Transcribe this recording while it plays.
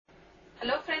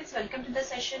Hello friends, welcome to the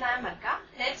session. I am Alka.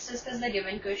 Let's discuss the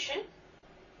given question.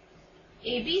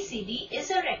 ABCD is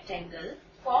a rectangle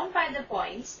formed by the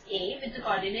points A with the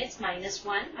coordinates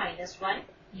 -1, -1,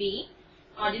 B,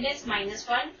 coordinates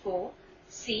 -1, 4,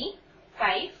 C,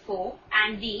 5, 4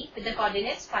 and D with the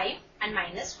coordinates 5 and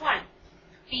 -1.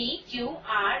 P, Q,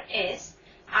 R, S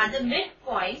are the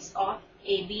midpoints of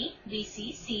AB,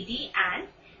 BC, CD and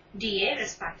DA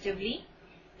respectively.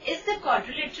 Is the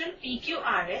quadrilateral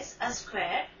PQRS a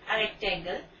square, a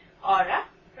rectangle or a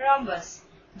rhombus?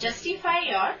 Justify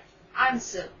your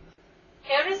answer.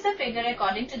 Here is the figure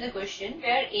according to the question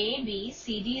where A, B,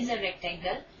 C, D is a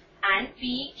rectangle and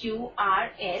P, Q,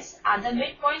 R, S are the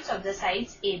midpoints of the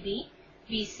sides AB,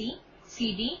 BC,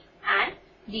 CD and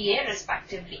DA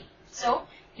respectively. So,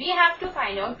 we have to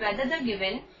find out whether the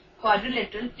given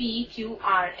quadrilateral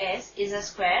PQRS is a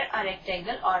square, a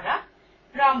rectangle or a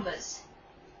rhombus.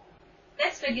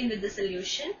 Let's begin with the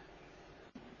solution.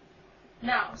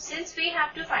 Now, since we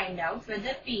have to find out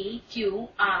whether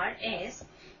PQRS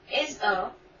is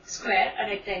a square, a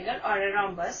rectangle or a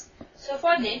rhombus, so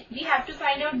for that we have to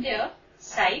find out their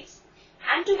sides,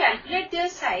 and to calculate their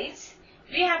sides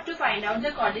we have to find out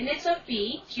the coordinates of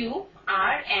P, Q,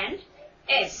 R and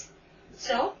S.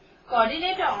 So,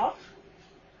 coordinate of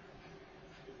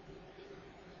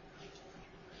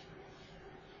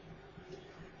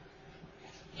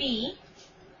P,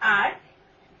 R,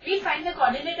 we find the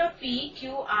coordinate of P,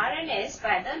 Q, R and S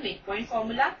by the midpoint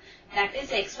formula, that is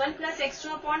x1 plus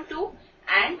x2 upon 2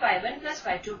 and y1 plus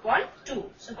y2 upon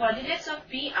 2. So, coordinates of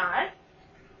P are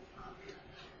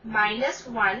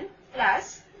 -1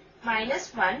 plus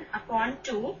 -1 upon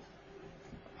 2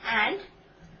 and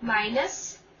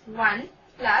 -1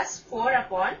 plus 4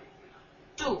 upon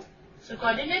 2. So,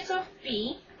 coordinates of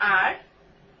P are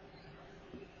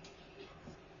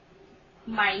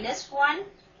 -1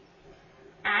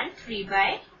 and 3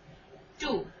 by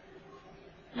 2.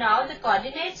 Now the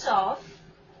coordinates of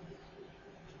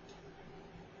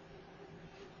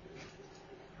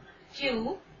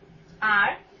Q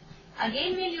are,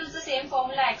 again we will use the same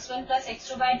formula x1 plus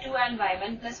x2 by 2 and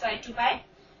y1 plus y2 by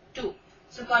 2.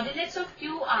 So coordinates of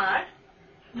Q are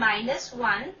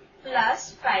 -1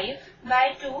 plus 5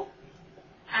 by 2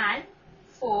 and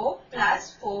 4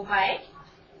 plus 4 by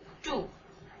 2.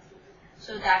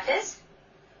 So that is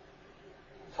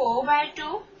 4 by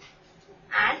 2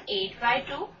 and 8 by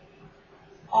 2,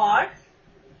 or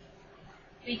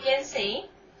we can say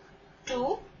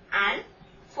 2 and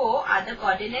 4 are the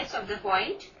coordinates of the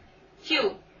point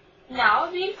Q.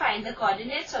 Now we will find the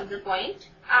coordinates of the point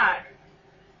R.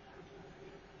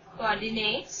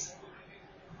 Coordinates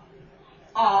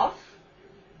of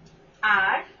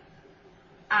R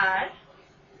are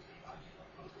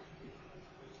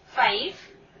 5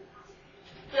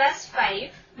 plus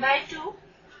 5 by 2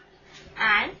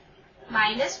 and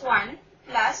 -1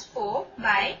 plus 4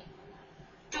 by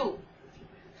 2,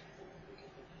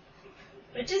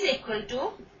 which is equal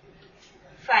to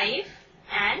 5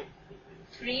 and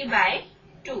 3 by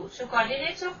 2. So,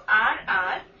 coordinates of R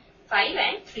are 5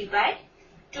 and 3 by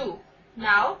 2.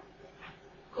 Now,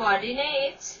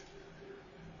 coordinates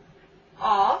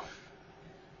of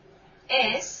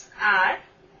S are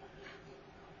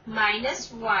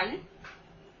 -1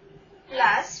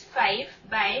 plus 5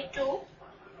 by 2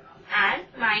 and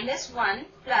 -1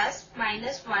 plus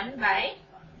 -1 by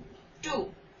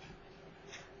 2.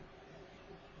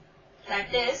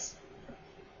 That is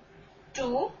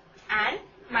 2 and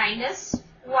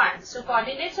 -1. So,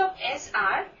 coordinates of S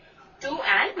are 2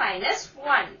 and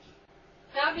 -1.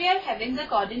 Now, we are having the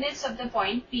coordinates of the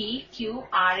point P, Q,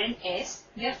 R and S.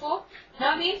 Therefore,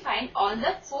 now we will find all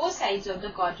the 4 sides of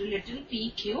the quadrilateral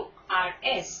P, Q, R,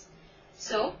 S.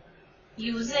 So,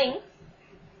 using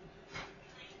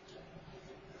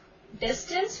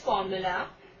distance formula,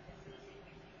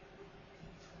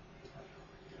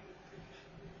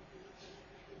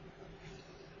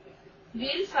 we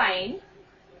will find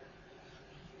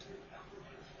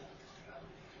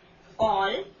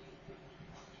all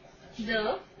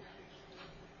the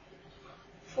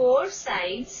 4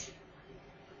 sides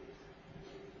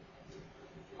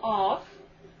of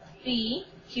P,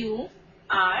 Q,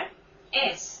 R,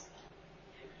 S.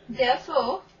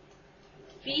 Therefore,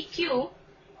 PQ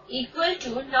equal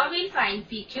to, now we will find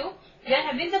PQ. We are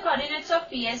having the coordinates of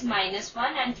P as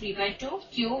 -1 and 3 by 2,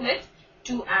 Q with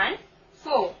 2 and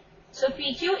 4. So,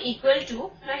 PQ equal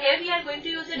to, now here we are going to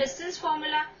use the distance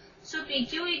formula. So,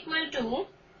 PQ equal to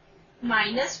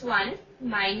 -1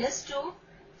 -2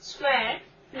 square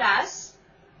plus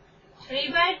 3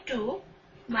 by 2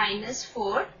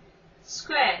 -4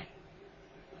 square.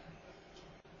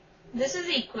 This is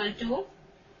equal to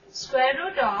square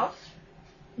root of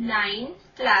 9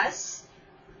 plus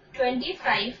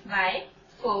 25 by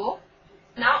 4.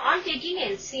 Now on taking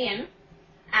LCM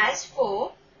as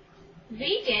 4,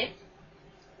 we get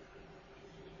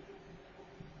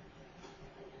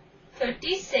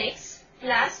 36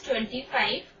 plus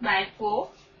 25 by 4.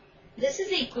 This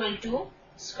is equal to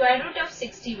square root of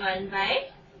 61 by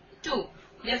 2.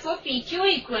 Therefore, PQ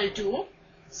equal to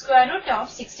square root of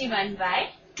 61 by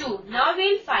 2. Now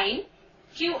we will find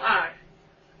QR.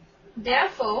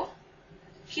 Therefore,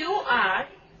 QR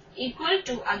equal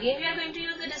to, again we are going to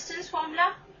use the distance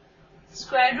formula,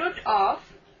 square root of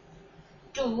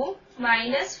 2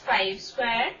 minus 5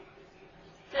 square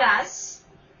plus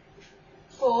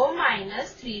 4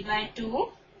 minus 3 by 2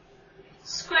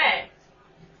 square.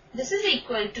 This is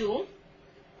equal to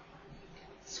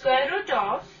square root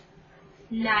of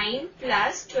 9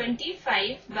 plus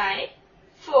 25 by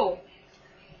 4.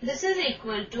 This is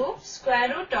equal to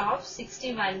square root of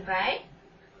 61 by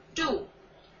 2.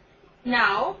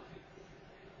 Now,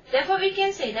 therefore we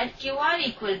can say that QR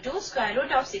equal to square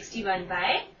root of 61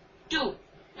 by 2.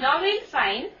 Now we will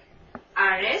find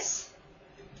RS.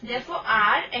 Therefore,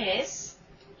 RS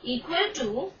equal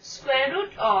to square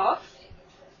root of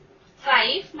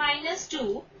 5 minus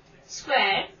 2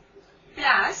 square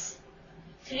plus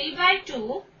 3 by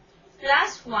 2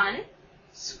 plus 1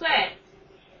 square.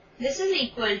 This is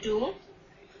equal to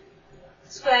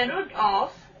square root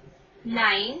of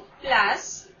 9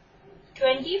 plus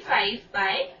 25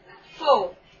 by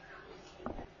 4,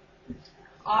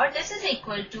 or this is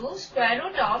equal to square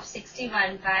root of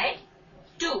 61 by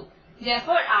 2.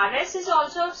 Therefore, RS is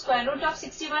also square root of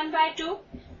 61 by 2.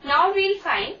 Now we will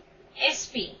find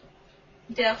SP.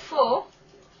 Therefore,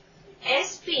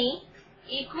 SP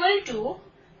equal to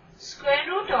square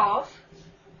root of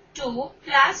 2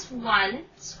 plus 1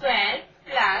 square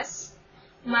plus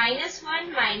minus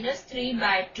 1 minus 3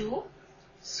 by 2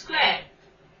 square.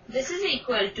 This is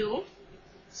equal to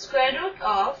square root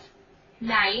of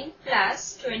 9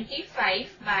 plus 25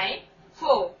 by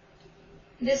 4.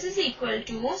 This is equal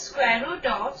to square root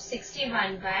of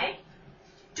 61 by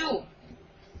 2.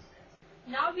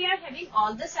 Now we are having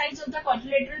all the sides of the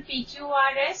quadrilateral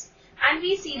PQRS, and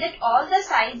we see that all the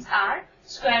sides are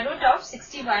square root of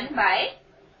 61 by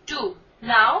 2.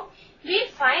 Now we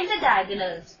find the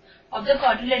diagonals of the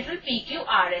quadrilateral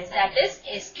PQRS, that is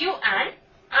SQ and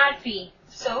RP.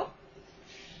 So,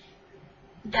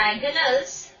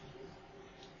 diagonals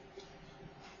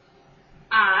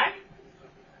are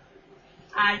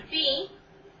RP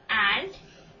and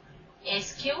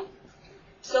SQ.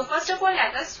 So, first of all,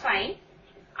 let us find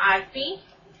RP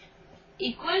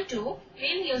equal to,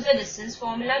 we will use the distance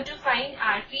formula to find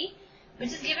RP,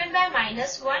 which is given by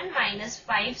minus 1 minus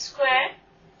 5 square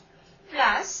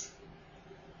plus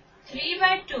 3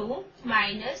 by 2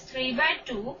 minus 3 by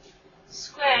 2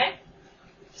 square.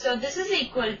 So, this is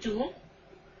equal to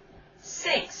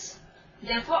 6.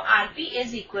 Therefore, RP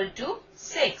is equal to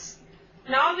 6.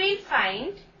 Now, we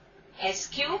find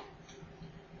SQ.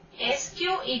 SQ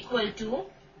equal to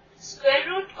square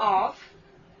root of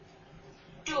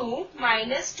 2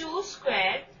 minus 2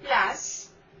 square plus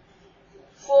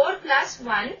 4 plus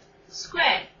 1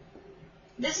 square.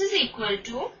 This is equal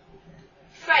to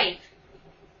 5.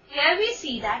 Here we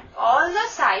see that all the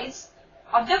sides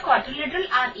of the quadrilateral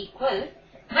are equal,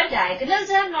 but diagonals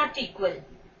are not equal.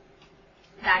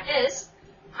 That is,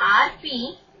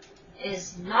 RP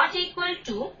is not equal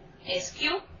to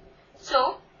SQ.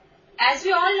 So, as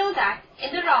we all know that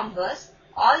in the rhombus,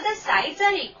 all the sides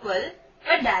are equal,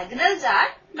 but diagonals are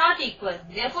not equal.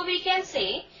 Therefore, we can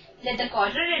say that the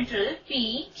quadrilateral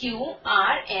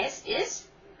PQRS is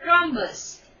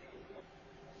rhombus.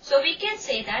 So, we can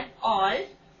say that all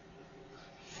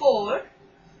 4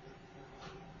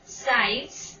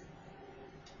 sides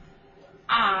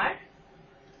are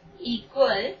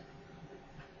equal,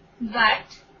 but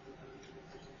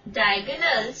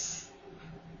diagonals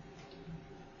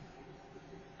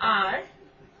are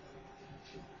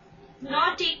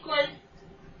not equal.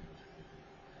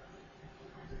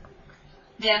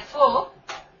 Therefore,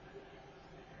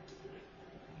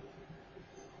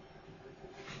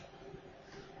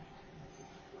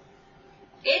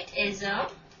 it is a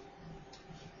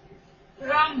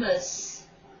rhombus.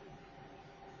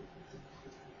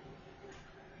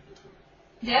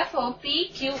 Therefore,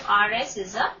 PQRS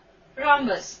is a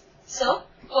rhombus. So,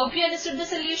 hope you understood the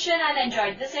solution and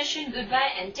enjoyed the session.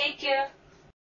 Goodbye and take care.